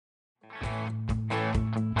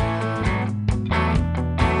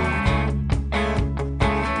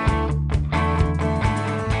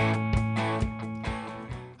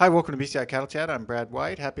Hi, welcome to BCI Cattle Chat. I'm Brad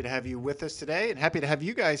White. Happy to have you with us today and happy to have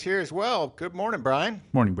you guys here as well. Good morning, Brian.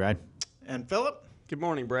 Morning, Brad. And Philip. Good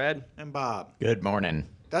morning, Brad. And Bob. Good morning.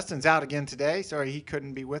 Dustin's out again today. Sorry he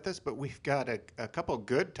couldn't be with us, but we've got a couple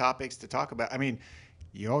good topics to talk about. I mean,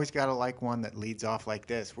 you always got to like one that leads off like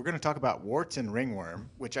this. We're going to talk about warts and ringworm,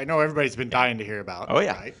 which I know everybody's been dying to hear about. Oh,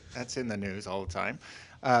 yeah. Right? That's in the news all the time.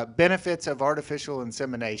 Benefits of artificial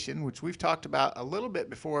insemination, which we've talked about a little bit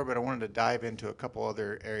before, but I wanted to dive into a couple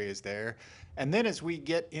other areas there. And then as we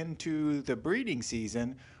get into the breeding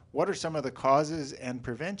season, what are some of the causes and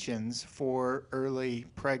preventions for early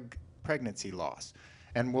pregnancy loss?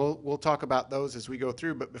 And we'll talk about those as we go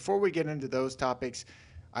through. But before we get into those topics,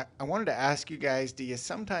 I wanted to ask you guys, do you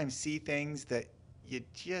sometimes see things that you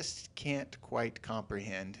just can't quite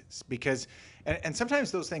comprehend? Because, and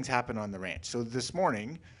sometimes those things happen on the ranch. So this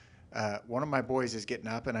morning, one of my boys is getting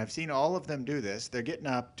up, and I've seen all of them do this. They're getting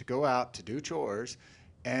up to go out to do chores,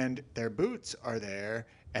 and their boots are there,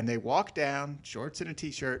 and they walk down, shorts and a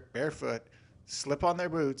T-shirt, barefoot, slip on their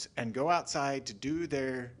boots, and go outside to do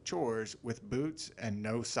their chores with boots and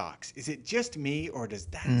no socks. Is it just me, or does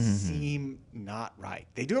that seem not right?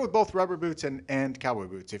 They do it with both rubber boots and cowboy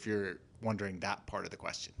boots, if you're wondering that part of the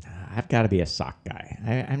question. I've got to be a sock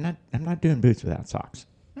guy. I'm not doing boots without socks.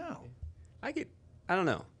 No. I don't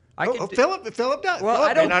know. Philip does. Well, Philip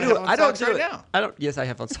I don't may not do have it. on I don't socks do right it. now. I don't. Yes, I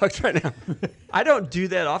have on socks right now. I don't do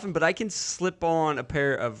that often, but I can slip on a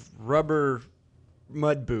pair of rubber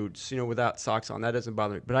mud boots, without socks on. That doesn't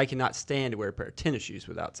bother me. But I cannot stand to wear a pair of tennis shoes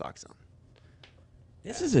without socks on.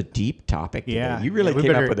 This is a deep topic today. Yeah, You really we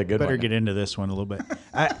came better, up with a good better one. get into this one a little bit.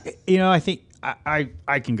 I think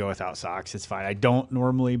I can go without socks. It's fine. I don't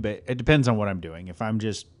normally, but it depends on what I'm doing. If I'm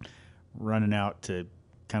just running out to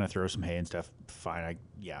kind of throw some hay and stuff, fine.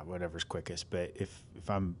 Whatever's quickest. But if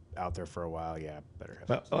I'm out there for a while, better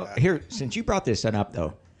have. Well, here, since you brought this up,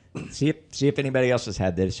 though, see if anybody else has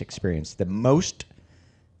had this experience. The most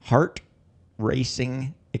heart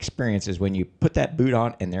racing experience is when you put that boot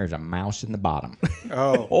on and there's a mouse in the bottom.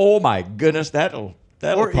 Oh my goodness, that'll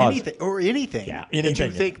Or cause anything. Yeah, That you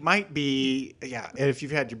anything. think might be, if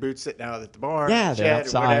you've had your boots sitting out at the barn, Yeah, they're shed, or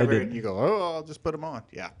outside whatever, and- and you go, oh, I'll just put them on.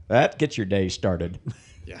 Yeah, that gets your day started.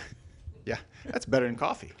 yeah. That's better than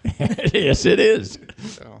coffee. Yes, it is.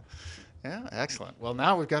 So, yeah, excellent. Well,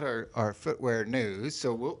 now we've got our footwear news,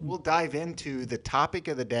 so we'll dive into the topic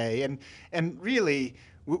of the day, and really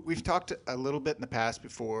we've talked a little bit in the past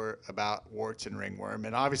before about warts and ringworm,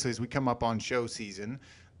 and obviously as we come up on show season,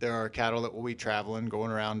 there are cattle that will be traveling,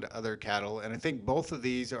 going around to other cattle, and I think both of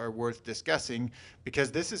these are worth discussing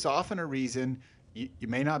because this is often a reason you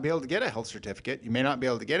may not be able to get a health certificate. You may not be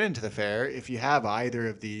able to get into the fair if you have either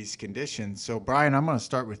of these conditions. So, Brian, I'm going to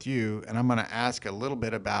start with you, and I'm going to ask a little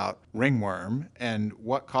bit about ringworm and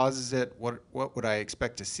what causes it. What would I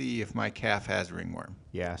expect to see if my calf has ringworm?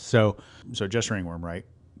 Yeah. So just ringworm, right?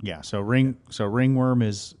 Yeah. So ringworm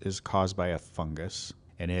is caused by a fungus,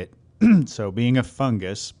 and it so being a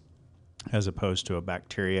fungus as opposed to a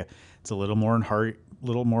bacteria, it's a little more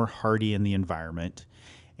hardy in the environment.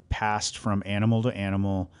 Passed from animal to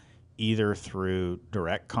animal, either through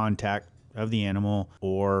direct contact of the animal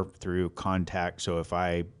or through contact. So if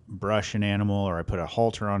I brush an animal or I put a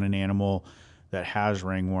halter on an animal that has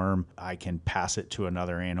ringworm, I can pass it to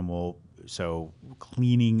another animal. So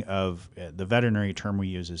cleaning of the veterinary term we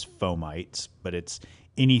use is fomites, but it's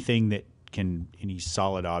anything any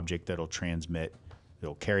solid object that'll transmit.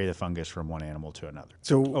 It'll carry the fungus from one animal to another.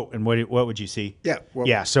 So, and what would you see?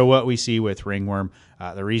 Yeah. So what we see with ringworm,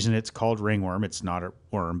 the reason it's called ringworm, it's not a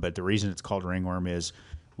worm, but the reason it's called ringworm is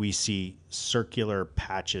we see circular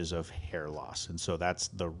patches of hair loss, and so that's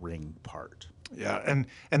the ring part. Yeah, and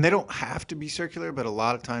they don't have to be circular, but a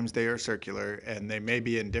lot of times they are circular, and they may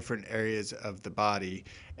be in different areas of the body.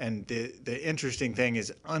 And the interesting thing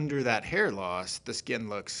is, under that hair loss, the skin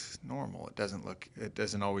looks normal. It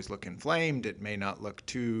doesn't always look inflamed. It may not look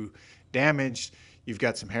too damaged. You've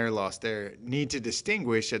got some hair loss there. Need to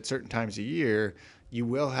distinguish at certain times of year. You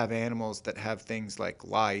will have animals that have things like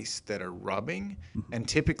lice that are rubbing, and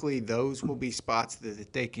typically those will be spots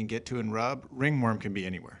that they can get to and rub. Ringworm can be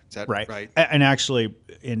anywhere. Is that right? And actually,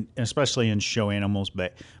 especially in show animals,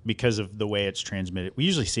 but because of the way it's transmitted, we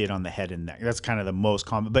usually see it on the head and neck. That's kind of the most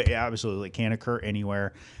common, but yeah, absolutely it can occur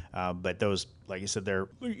anywhere. But those, like I said,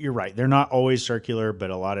 you're right. They're not always circular,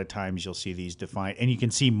 but a lot of times you'll see these defined, and you can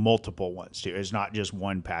see multiple ones too. It's not just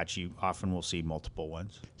one patch. You often will see multiple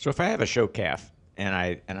ones. So if I have a show calf and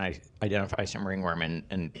I identify some ringworm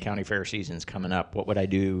and county fair season's coming up, what would I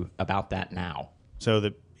do about that now? So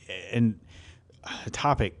the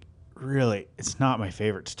topic really, it's not my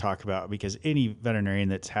favorite to talk about because any veterinarian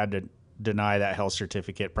that's had to deny that health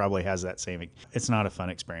certificate probably has that same. It's not a fun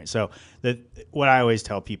experience. So what I always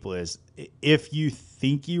tell people is, if you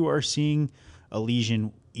think you are seeing a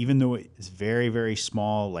lesion, even though it's very, very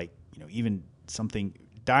small, like, even something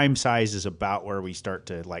dime size is about where we start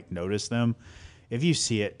to like notice them. If you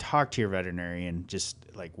see it, talk to your veterinarian. Just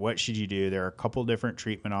like, what should you do? There are a couple different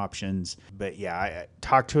treatment options, but yeah,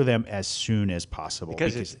 talk to them as soon as possible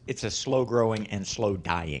because it's a slow growing and slow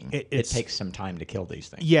dying. It takes some time to kill these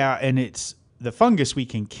things. Yeah, and it's the fungus we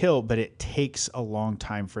can kill, but it takes a long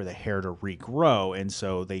time for the hair to regrow, and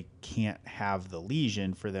so they can't have the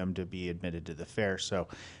lesion for them to be admitted to the fair. So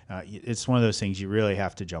it's one of those things you really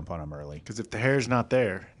have to jump on them early. Because if the hair's not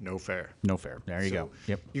there, no fair. No fair. There you go.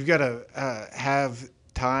 Yep. You've got to have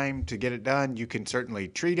time to get it done. You can certainly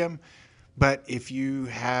treat them, but if you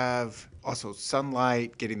have also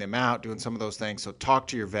sunlight, getting them out, doing some of those things, so talk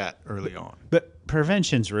to your vet early on. But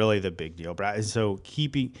prevention's really the big deal, Brad. So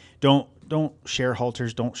don't share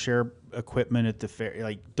halters, don't share equipment at the fair.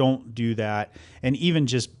 Like, don't do that. And even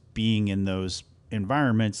just being in those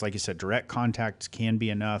environments, like I said, direct contacts can be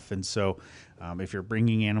enough. And so if you're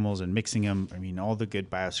bringing animals and mixing them, I mean, all the good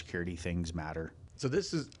biosecurity things matter. So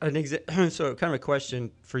this is so kind of a question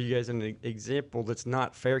for you guys. An example that's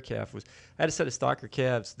not fair calf was, I had a set of stocker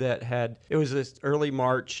calves that it was this early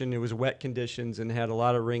March and it was wet conditions and had a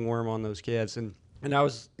lot of ringworm on those calves. And I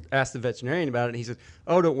was asked the veterinarian about it, and he said,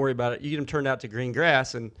 "Oh, don't worry about it. You get them turned out to green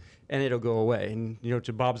grass, and it'll go away." And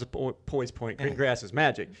to Bob's point, green grass is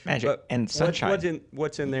magic. But and sunshine.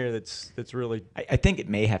 What's in there that's really? I think it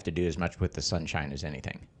may have to do as much with the sunshine as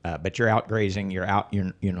anything. But you're out grazing. You're out.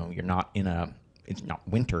 You're not in a. It's not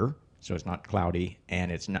winter, so it's not cloudy,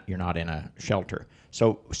 and you're not in a shelter.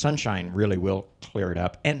 So sunshine really will clear it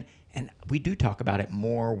up. And we do talk about it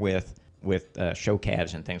more with show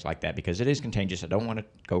calves and things like that, because it is contagious. I don't want to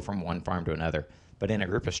go from one farm to another. But in a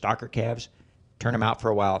group of stocker calves, turn them out for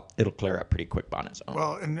a while, it'll clear up pretty quick on its own.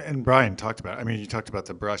 Well, and Brian talked about it. I mean, you talked about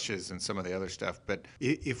the brushes and some of the other stuff, but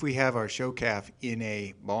if we have our show calf in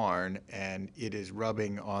a barn and it is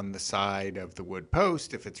rubbing on the side of the wood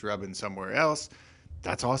post, if it's rubbing somewhere else,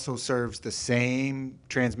 that also serves the same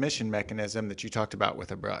transmission mechanism that you talked about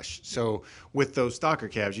with a brush. So with those stocker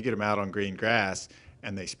calves, you get them out on green grass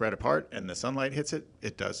and they spread apart and the sunlight hits it,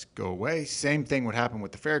 it does go away. Same thing would happen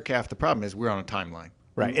with the fair calf. The problem is we're on a timeline.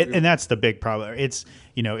 Right. And that's the big problem. It's,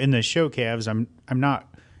 in the show calves,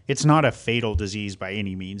 it's not a fatal disease by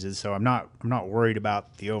any means. And so I'm not worried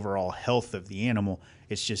about the overall health of the animal.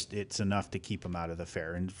 It's enough to keep them out of the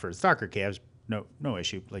fair. And for stocker calves, no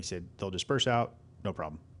issue. Like I said, they'll disperse out. No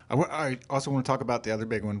problem. I also want to talk about the other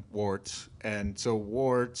big one, warts. And so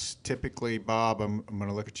warts, typically, Bob, I'm going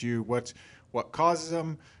to look at you. What causes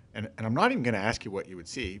them? And I'm not even going to ask you what you would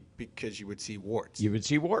see, because you would see warts. You would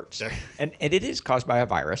see warts. And it is caused by a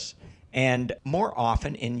virus. And more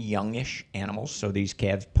often in youngish animals, so these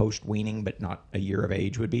calves post-weaning but not a year of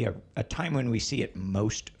age, would be a time when we see it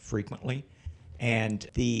most frequently. And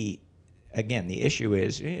the issue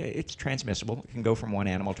is it's transmissible. It can go from one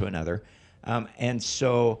animal to another. And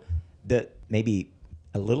so that may be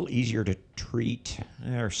a little easier to treat,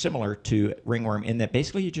 or similar to ringworm, in that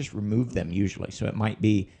basically you just remove them usually. So it might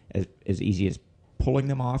be as easy as pulling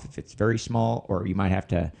them off if it's very small, or you might have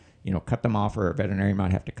to cut them off, or a veterinarian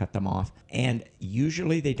might have to cut them off. And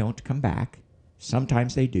usually they don't come back.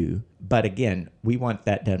 Sometimes they do. But again, we want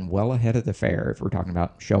that done well ahead of the fair if we're talking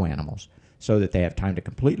about show animals, so that they have time to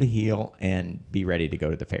completely heal and be ready to go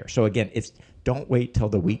to the fair. So again, don't wait till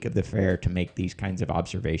the week of the fair to make these kinds of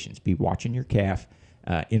observations. Be watching your calf,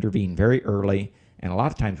 intervene very early, and a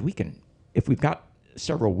lot of times if we've got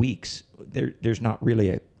several weeks, there's not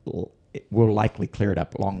really we'll likely clear it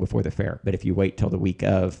up long before the fair. But if you wait till the week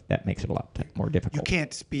of, that makes it a lot more difficult. You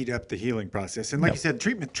can't speed up the healing process. And like you said,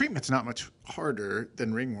 treatment's not much harder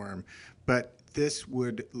than ringworm, but this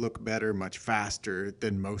would look better much faster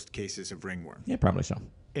than most cases of ringworm. Yeah, probably so.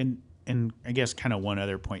 And I guess kind of one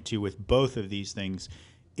other point too with both of these things,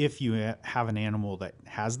 if you have an animal that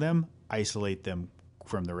has them, isolate them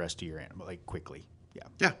from the rest of your animal, like quickly.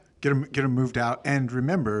 Yeah, get them moved out, and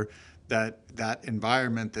remember that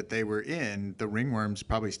environment that they were in, the ringworm's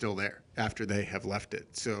probably still there after they have left it.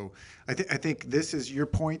 So I think this is your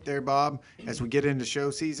point there, Bob. As we get into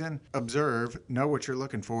show season, observe, know what you're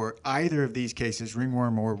looking for. Either of these cases,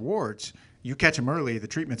 ringworm or warts, you catch them early, the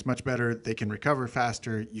treatment's much better. They can recover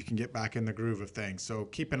faster. You can get back in the groove of things. So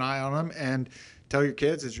keep an eye on them and tell your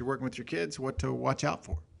kids, as you're working with your kids, what to watch out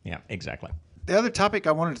for. Yeah, exactly. The other topic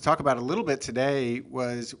I wanted to talk about a little bit today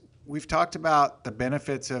was, we've talked about the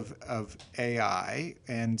benefits of AI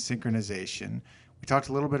and synchronization. We talked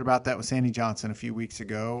a little bit about that with Sandy Johnson a few weeks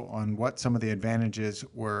ago on what some of the advantages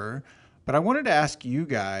were. But I wanted to ask you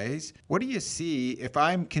guys, what do you see if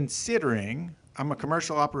I'm considering, I'm a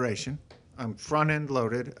commercial operation, I'm front end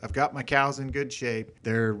loaded, I've got my cows in good shape,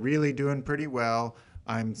 they're really doing pretty well,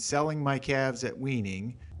 I'm selling my calves at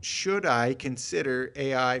weaning. Should I consider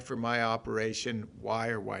AI for my operation? Why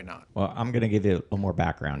or why not? Well, I'm going to give you a little more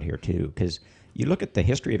background here too, because you look at the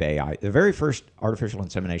history of AI. The very first artificial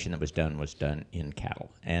insemination that was done in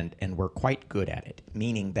cattle, and we're quite good at it.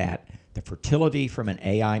 Meaning that the fertility from an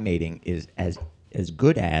AI mating is as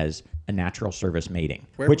good as a natural service mating.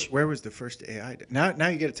 Where was the first AI? Now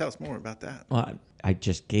you got to tell us more about that. Well, I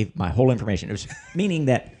just gave my whole information. It was meaning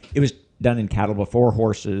that it was done in cattle before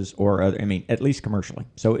horses or other, at least commercially.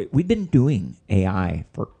 So we've been doing AI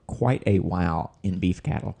for quite a while in beef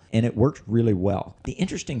cattle, and it works really well. The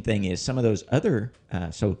interesting thing is some of those other,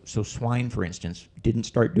 so swine, for instance, didn't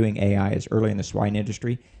start doing AI as early in the swine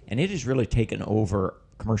industry, and it has really taken over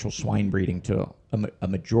commercial swine breeding to a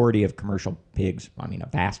majority of commercial pigs, a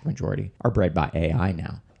vast majority, are bred by AI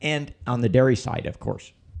now. And on the dairy side, of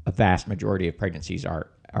course, a vast majority of pregnancies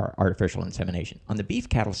are artificial insemination. On the beef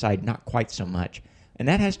cattle side, not quite so much. And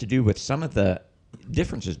that has to do with some of the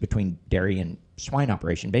differences between dairy and swine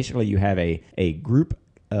operation. Basically, you have a group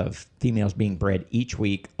of females being bred each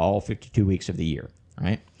week, all 52 weeks of the year,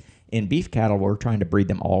 right? In beef cattle, we're trying to breed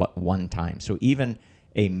them all at one time. So even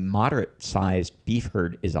a moderate-sized beef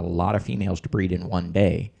herd is a lot of females to breed in one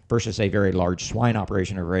day versus a very large swine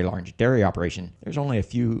operation or a very large dairy operation. There's only a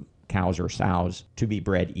few cows or sows to be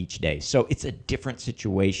bred each day. So it's a different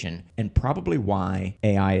situation, and probably why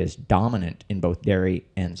AI is dominant in both dairy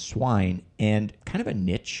and swine, and kind of a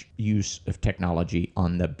niche use of technology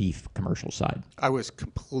on the beef commercial side. I was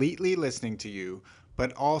completely listening to you,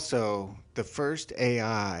 but also the first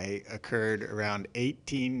AI occurred around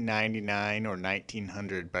 1899 or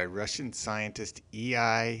 1900 by Russian scientist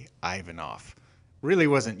E.I. Ivanov. Really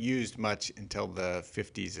wasn't used much until the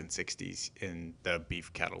 50s and 60s in the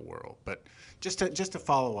beef cattle world. But just to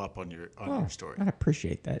follow up on your story. I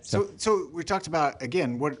appreciate that. So we talked about,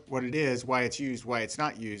 again, what it is, why it's used, why it's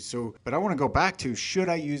not used. But I want to go back to, should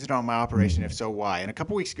I use it on my operation? If so, why? And a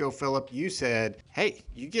couple weeks ago, Philip, you said, hey,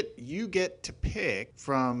 you get to pick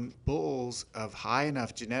from bulls of high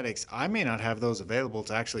enough genetics. I may not have those available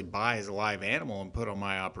to actually buy as a live animal and put on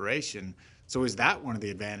my operation. So is that one of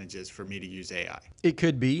the advantages for me to use AI? It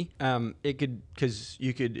could be. Because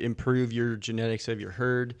you could improve your genetics of your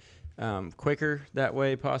herd quicker that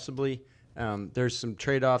way, possibly. There's some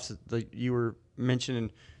trade-offs that you were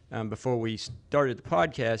mentioning before we started the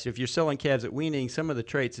podcast. If you're selling calves at weaning, some of the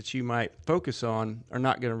traits that you might focus on are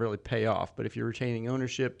not going to really pay off. But if you're retaining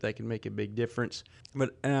ownership, that can make a big difference.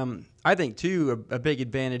 But I think, too, a big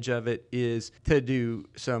advantage of it is to do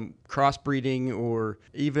some crossbreeding or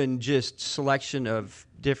even just selection of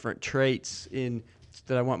different traits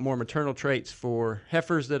that I want more maternal traits for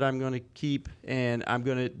heifers that I'm going to keep, and I've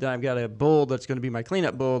got a bull that's going to be my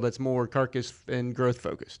cleanup bull that's more carcass and growth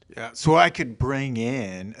focused. Yeah, so I could bring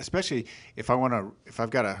in, especially if I've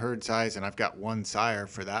got a herd size and I've got one sire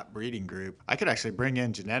for that breeding group, I could actually bring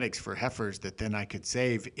in genetics for heifers that then I could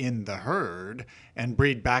save in the herd and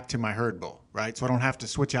breed back to my herd bull, right? So I don't have to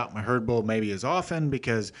switch out my herd bull maybe as often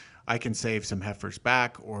because I can save some heifers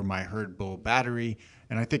back or my herd bull battery.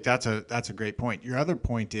 And I think that's a great point. Your other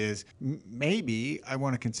point is maybe I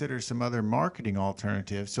want to consider some other marketing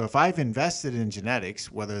alternatives. So if I've invested in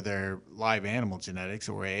genetics, whether they're live animal genetics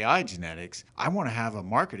or AI genetics, I want to have a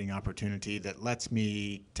marketing opportunity that lets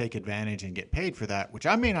me take advantage and get paid for that, which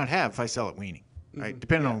I may not have if I sell at weaning, right?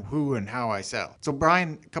 Depending on who and how I sell. So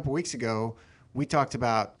Brian, a couple weeks ago, we talked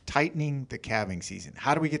about tightening the calving season.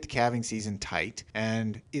 How do we get the calving season tight?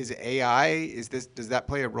 And is AI, does that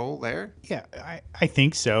play a role there? Yeah, I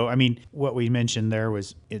think so. What we mentioned there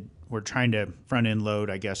was we're trying to front end load,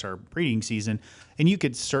 I guess, our breeding season, and you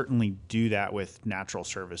could certainly do that with natural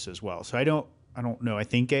service as well. So I don't know. I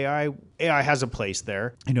think AI has a place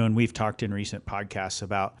there, and we've talked in recent podcasts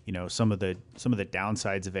about, some of the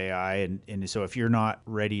downsides of AI. And so if you're not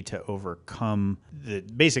ready to overcome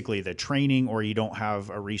basically the training, or you don't have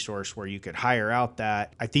a resource where you could hire out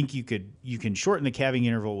that, I think you can shorten the calving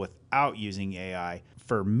interval without using AI.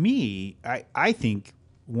 For me, I think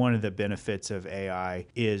one of the benefits of AI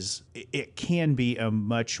is it can be a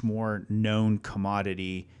much more known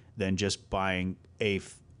commodity than just buying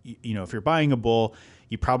if you're buying a bull,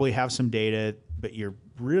 you probably have some data, but you're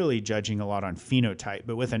really judging a lot on phenotype.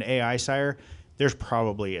 But with an AI sire, there's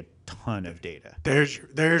probably a ton of data.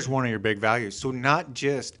 There's one of your big values. So not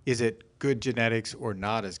just is it good genetics or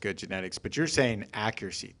not as good genetics, but you're saying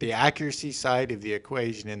accuracy, the accuracy side of the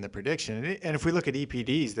equation in the prediction. And if we look at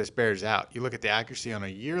EPDs, this bears out. You look at the accuracy on a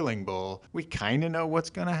yearling bull, we kind of know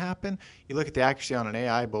what's going to happen. You look at the accuracy on an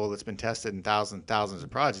AI bull that's been tested in thousands of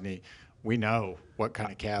progeny, we know what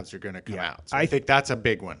kind of calves are going to come out. So I think that's a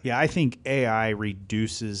big one. Yeah, I think AI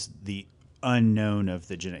reduces the unknown of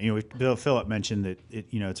the genetic. Bill Phillip mentioned that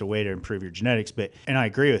it's a way to improve your genetics, and I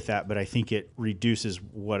agree with that. But I think it reduces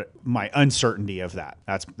my uncertainty of that.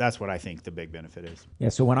 That's what I think the big benefit is. Yeah.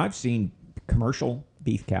 So when I've seen commercial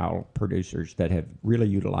beef cow producers that have really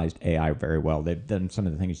utilized AI very well, they've done some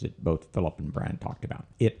of the things that both Philip and Brad talked about.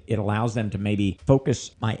 It allows them to maybe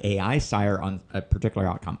focus my AI sire on a particular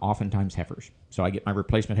outcome, oftentimes heifers. So I get my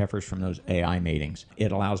replacement heifers from those AI matings.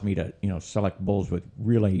 It allows me to, select bulls with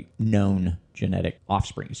really known genetic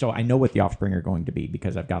offspring. So I know what the offspring are going to be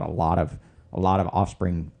because I've got a lot of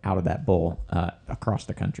offspring out of that bull across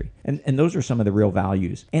the country. And those are some of the real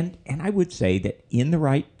values. And I would say that in the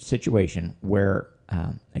right situation where,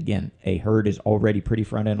 again, a herd is already pretty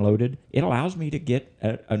front-end loaded, it allows me to get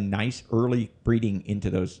a nice early breeding into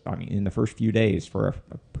those, in the first few days for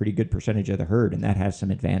a pretty good percentage of the herd, and that has some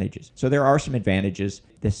advantages. So there are some advantages.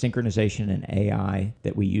 The synchronization and AI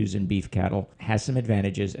that we use in beef cattle has some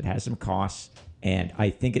advantages. It has some costs. And I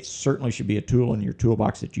think it certainly should be a tool in your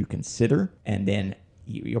toolbox that you consider. And then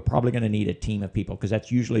you're probably going to need a team of people because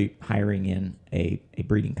that's usually hiring in a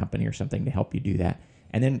breeding company or something to help you do that.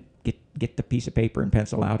 And then get the piece of paper and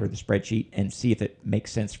pencil out or the spreadsheet and see if it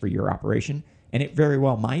makes sense for your operation. And it very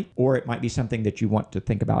well might, or it might be something that you want to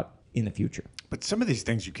think about in the future. But some of these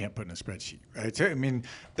things you can't put in a spreadsheet, right? So,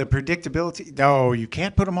 the predictability, no, you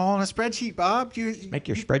can't put them all in a spreadsheet, Bob. Make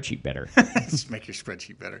your spreadsheet better. Just make your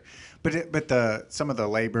spreadsheet better. But some of the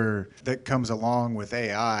labor that comes along with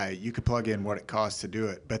AI, you could plug in what it costs to do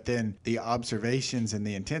it. But then the observations and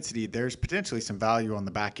the intensity, there's potentially some value on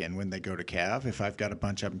the back end when they go to calve. If I've got a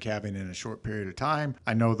bunch of them calving in a short period of time,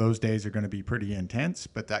 I know those days are going to be pretty intense,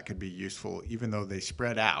 but that could be useful even though they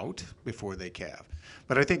spread out before they calve.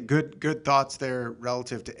 But I think good thoughts there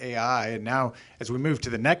relative to AI. And now as we move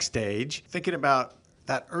to the next stage, thinking about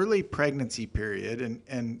that early pregnancy period,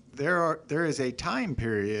 and there is a time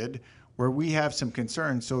period where we have some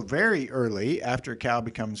concerns. So very early after a cow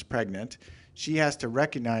becomes pregnant, she has to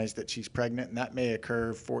recognize that she's pregnant, and that may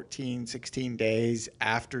occur 14, 16 days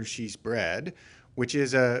after she's bred, which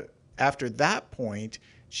is after that point,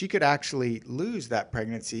 she could actually lose that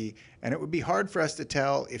pregnancy, and it would be hard for us to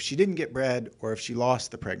tell if she didn't get bred or if she lost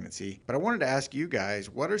the pregnancy. But I wanted to ask you guys,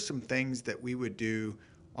 what are some things that we would do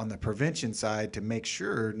on the prevention side to make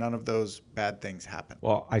sure none of those bad things happen?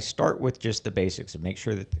 Well, I start with just the basics and make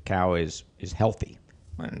sure that the cow is healthy.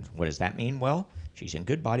 And what does that mean? Well, she's in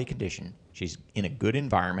good body condition, she's in a good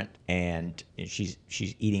environment, and she's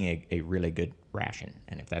eating a really good ration.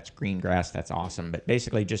 And if that's green grass, that's awesome. But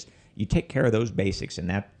basically just you take care of those basics, and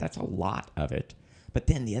that's a lot of it. But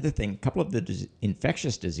then the other thing, a couple of the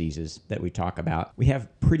infectious diseases that we talk about, we have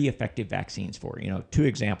pretty effective vaccines for. Two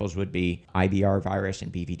examples would be IBR virus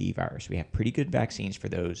and BVD virus. We have pretty good vaccines for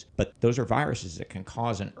those, but those are viruses that can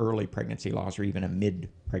cause an early pregnancy loss or even a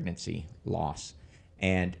mid-pregnancy loss.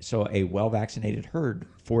 And so a well-vaccinated herd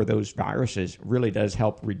for those viruses really does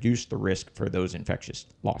help reduce the risk for those infectious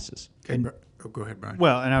losses. Okay, go ahead, Brian.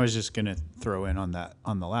 Well, and I was just going to throw in on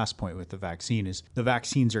the last point with the vaccine is the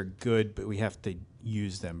vaccines are good, but we have to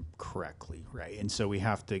use them correctly, right? And so we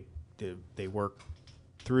have to they work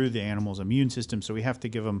through the animal's immune system, so we have to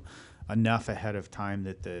give them enough ahead of time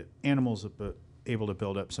that the animal's able to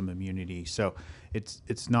build up some immunity. So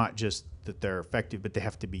it's not just that they're effective, but they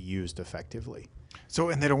have to be used effectively. So,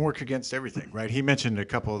 and they don't work against everything, right? He mentioned a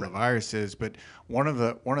couple of the viruses, but one of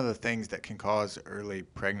the things that can cause early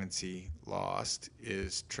pregnancy loss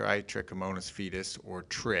is Trichomonas fetus, or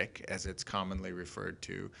TRIC, as it's commonly referred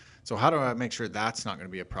to. So, how do I make sure that's not going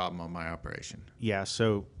to be a problem on my operation? Yeah,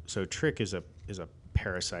 so TRIC is a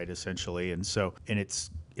parasite essentially, and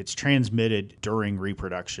it's transmitted during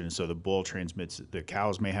reproduction. So the bull transmits, the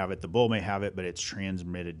cows may have it, the bull may have it, but it's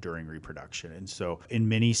transmitted during reproduction. And so in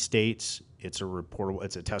many states, it's a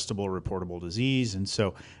testable, reportable disease. And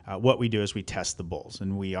so what we do is we test the bulls,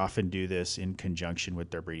 and we often do this in conjunction with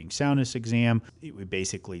their breeding soundness exam. We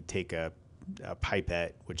basically take a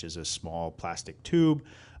pipette, which is a small plastic tube.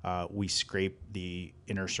 We scrape the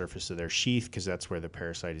inner surface of their sheath because that's where the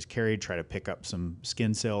parasite is carried, try to pick up some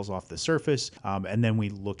skin cells off the surface, and then we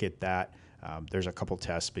look at that There's a couple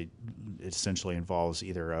tests, but it essentially involves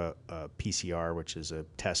either a PCR, which is a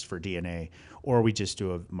test for DNA, or we just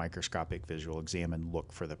do a microscopic visual exam and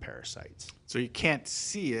look for the parasites. So you can't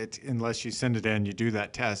see it unless you send it in, you do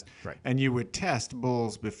that test. Right. And you would test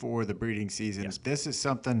bulls before the breeding season. Yes. This is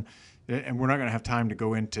something, and we're not going to have time to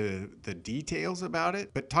go into the details about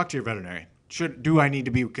it, but talk to your veterinarian. Do I need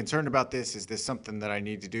to be concerned about this? Is this something that I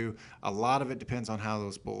need to do? A lot of it depends on how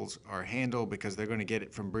those bulls are handled because they're going to get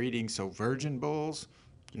it from breeding. So virgin bulls,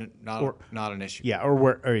 not an issue. Yeah,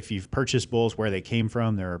 or if you've purchased bulls where they came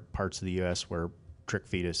from, there are parts of the U.S. where trick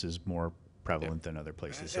fetus is more prevalent than other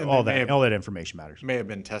places. So And all they may that have- all that information matters. May have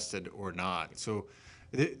been tested or not. So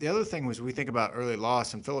the other thing was we think about early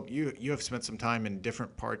loss, and Philip, you have spent some time in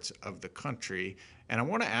different parts of the country, and I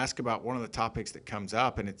want to ask about one of the topics that comes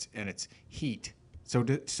up, and it's heat.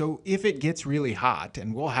 So if it gets really hot,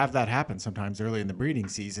 and we'll have that happen sometimes early in the breeding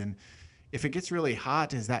season, if it gets really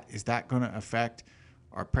hot, is that going to affect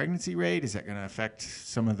our pregnancy rate? Is that going to affect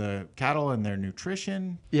some of the cattle and their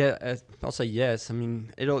nutrition? Yeah, I'll say yes. I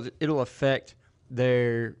mean, it'll affect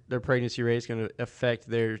their pregnancy rate. It's going to affect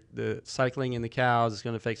the cycling in the cows. It's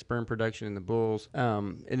going to affect sperm production in the bulls,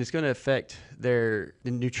 and it's going to affect the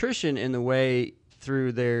nutrition in the way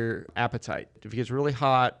through their appetite. If it gets really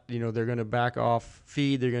hot, they're going to back off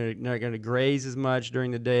feed. They're not going to graze as much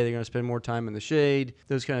during the day. They're going to spend more time in the shade,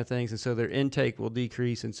 those kind of things, and so their intake will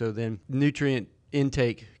decrease, and so then nutrient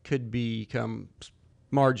intake could become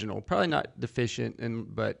marginal. Probably not deficient,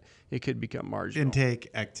 but it could become marginal. Intake,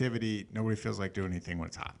 activity, nobody feels like doing anything when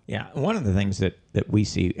it's hot. Yeah, one of the things that we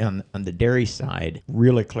see on the dairy side,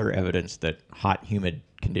 really clear evidence that hot, humid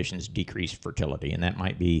conditions decrease fertility, and that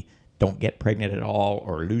might be don't get pregnant at all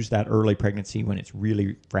or lose that early pregnancy when it's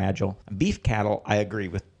really fragile. Beef cattle, I agree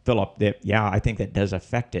with Philip that, yeah, I think that does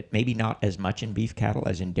affect it. Maybe not as much in beef cattle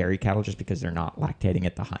as in dairy cattle just because they're not lactating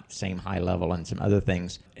at the same high level and some other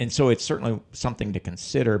things. And so it's certainly something to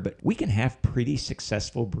consider, but we can have pretty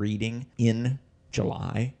successful breeding in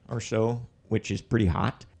July or so, which is pretty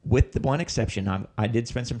hot. With the one exception, I did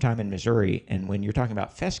spend some time in Missouri, and when you're talking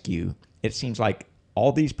about fescue, it seems like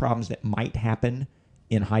all these problems that might happen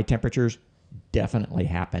in high temperatures definitely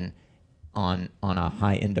happen on a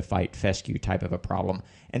high endophyte fescue type of a problem.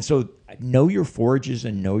 And so know your forages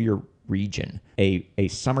and know your region. A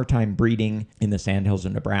summertime breeding in the Sandhills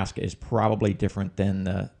of Nebraska is probably different than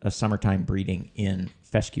a summertime breeding in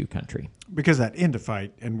fescue country. Because that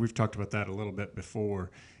endophyte, and we've talked about that a little bit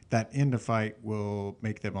before, that endophyte will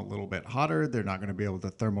make them a little bit hotter. They're not going to be able to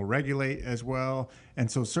thermoregulate as well.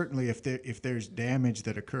 And so certainly if there's damage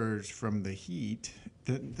that occurs from the heat,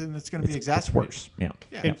 then it's going to be exacerbated. Worse. Yeah.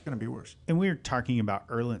 It's going to be worse. And we're talking about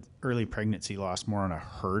early pregnancy loss more on a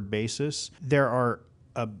herd basis. There are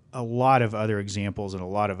a lot of other examples and a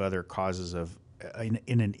lot of other causes of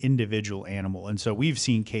in an individual animal. And so we've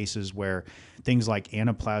seen cases where things like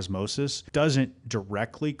anaplasmosis doesn't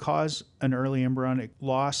directly cause an early embryonic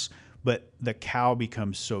loss, but the cow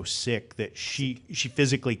becomes so sick that she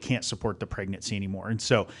physically can't support the pregnancy anymore. And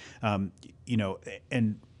so,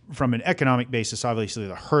 and from an economic basis, obviously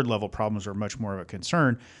the herd level problems are much more of a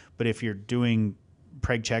concern. But if you're doing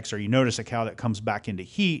preg checks or you notice a cow that comes back into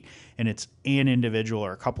heat and it's an individual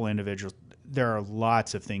or a couple individuals, there are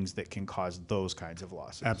lots of things that can cause those kinds of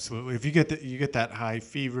losses. Absolutely. If you get that high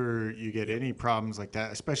fever, you get any problems like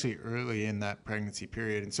that, especially early in that pregnancy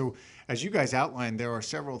period. And so as you guys outlined, there are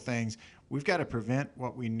several things. We've got to prevent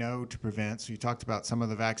what we know to prevent. So you talked about some of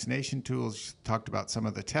the vaccination tools, you talked about some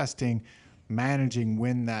of the testing, managing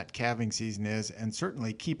when that calving season is, and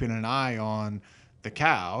certainly keeping an eye on the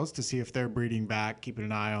cows to see if they're breeding back, keeping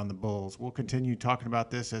an eye on the bulls. We'll continue talking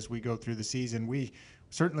about this as we go through the season. We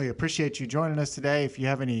certainly appreciate you joining us today. If you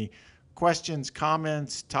have any questions,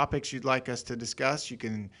 comments, topics you'd like us to discuss, you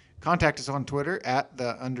can contact us on Twitter at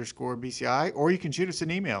 @_BCI, or you can shoot us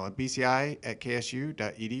an email at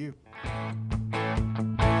bci@ksu.edu.